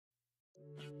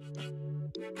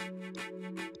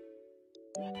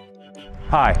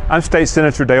Hi, I'm State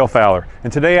Senator Dale Fowler,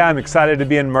 and today I'm excited to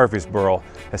be in Murfreesboro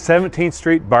at 17th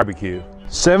Street Barbecue.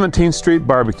 17th Street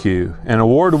Barbecue, an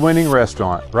award-winning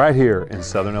restaurant right here in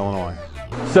Southern Illinois.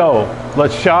 So,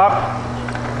 let's shop,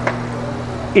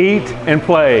 eat, and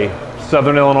play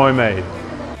Southern Illinois made.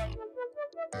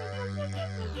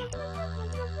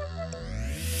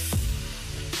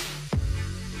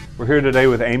 We're here today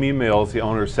with Amy Mills, the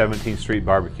owner of 17th Street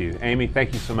Barbecue. Amy,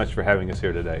 thank you so much for having us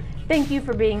here today. Thank you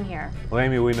for being here. Well,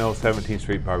 Amy, we know 17th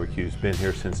Street Barbecue has been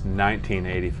here since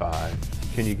 1985.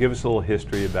 Can you give us a little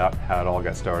history about how it all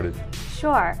got started?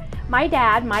 Sure. My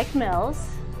dad, Mike Mills,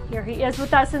 here he is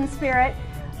with us in spirit,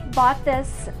 bought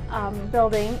this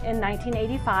building in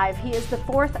 1985. He is the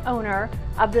fourth owner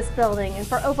of this building, and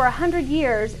for over 100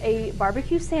 years, a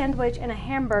barbecue sandwich and a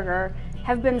hamburger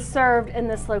have been served in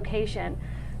this location.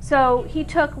 So he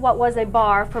took what was a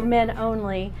bar for men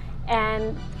only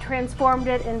and transformed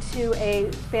it into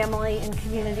a family and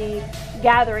community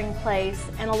gathering place,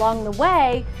 and along the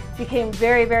way became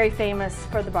very, very famous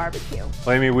for the barbecue.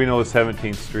 Well, Amy, we know the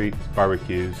 17th Street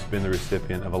Barbecue's been the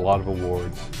recipient of a lot of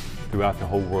awards throughout the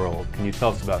whole world. Can you tell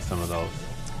us about some of those?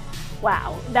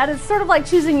 Wow, that is sort of like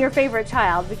choosing your favorite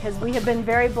child, because we have been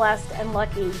very blessed and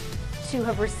lucky to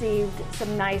have received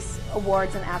some nice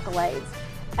awards and accolades.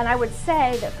 And I would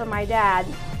say that for my dad,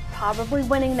 probably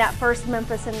winning that first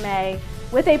Memphis in May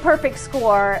with a perfect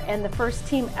score and the first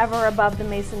team ever above the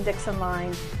Mason-Dixon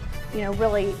line, you know,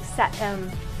 really set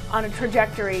him on a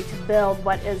trajectory to build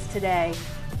what is today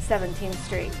 17th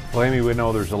Street. Well, Amy, we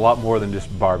know there's a lot more than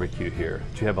just barbecue here.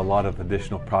 You have a lot of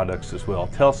additional products as well.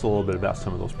 Tell us a little bit about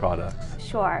some of those products.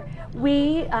 Sure.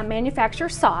 We manufacture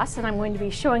sauce, and I'm going to be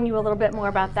showing you a little bit more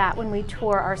about that when we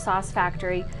tour our sauce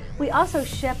factory. We also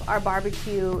ship our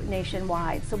barbecue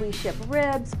nationwide. So we ship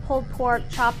ribs, pulled pork,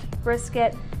 chopped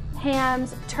brisket,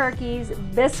 hams, turkeys,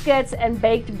 biscuits, and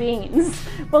baked beans,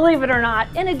 believe it or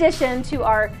not, in addition to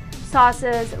our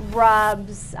sauces,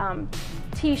 rubs,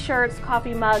 t-shirts,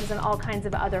 coffee mugs, and all kinds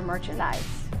of other merchandise.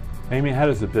 Amy, how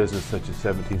does a business such as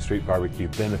 17th Street Barbecue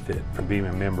benefit from being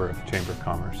a member of the Chamber of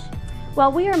Commerce?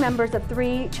 Well, we are members of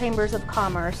 3 chambers of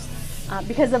commerce.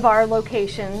 Because of our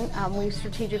location, we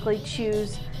strategically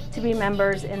choose to be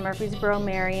members in Murfreesboro,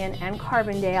 Marion, and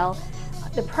Carbondale.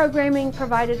 The programming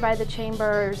provided by the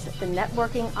chambers, the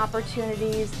networking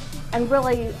opportunities, and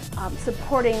really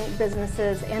supporting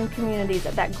businesses and communities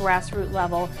at that grassroots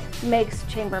level makes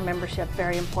chamber membership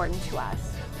very important to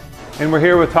us. And we're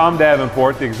here with Tom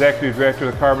Davenport, the Executive Director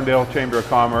of the Carbondale Chamber of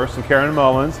Commerce, and Karen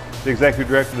Mullins, the Executive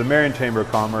Director of the Marion Chamber of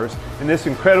Commerce, in this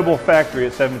incredible factory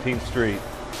at 17th Street.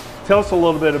 Tell us a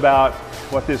little bit about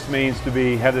what this means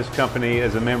to have this company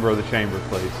as a member of the Chamber,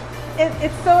 please.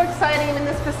 It's so exciting, and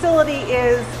this facility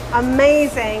is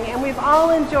amazing, and we've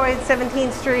all enjoyed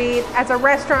 17th Street as a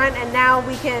restaurant, and now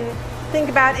we can think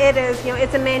about it as, you know,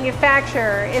 it's a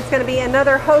manufacturer. It's going to be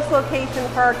another host location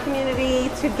for our community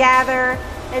to gather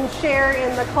and share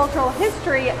in the cultural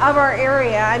history of our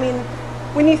area. I mean,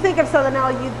 when you think of Southern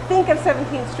Illinois, you think of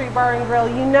 17th Street Bar and Grill.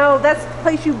 You know that's the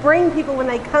place you bring people when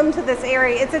they come to this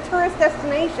area. It's a tourist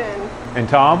destination. And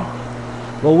Tom?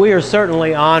 Well, we are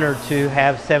certainly honored to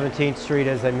have 17th Street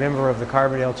as a member of the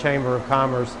Carbondale Chamber of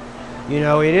Commerce. You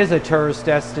know, it is a tourist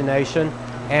destination,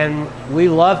 and we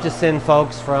love to send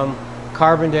folks from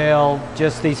Carbondale,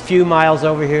 just these few miles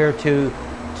over here, to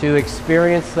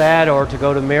experience that, or to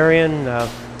go to Marion,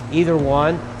 either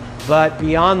one. But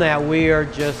beyond that, we are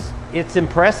just, it's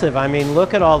impressive. I mean,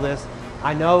 look at all this.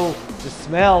 I know the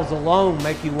smells alone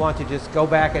make you want to just go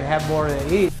back and have more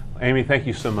to eat. Amy, thank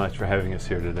you so much for having us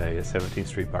here today at 17th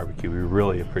Street Barbecue. We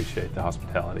really appreciate the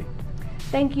hospitality.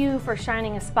 Thank you for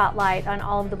shining a spotlight on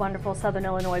all of the wonderful Southern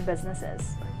Illinois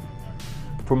businesses.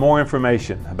 For more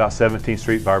information about 17th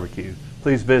Street Barbecue,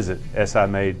 please visit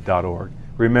simade.org.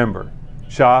 Remember,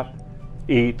 shop,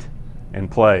 eat, and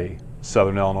play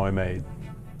Southern Illinois made.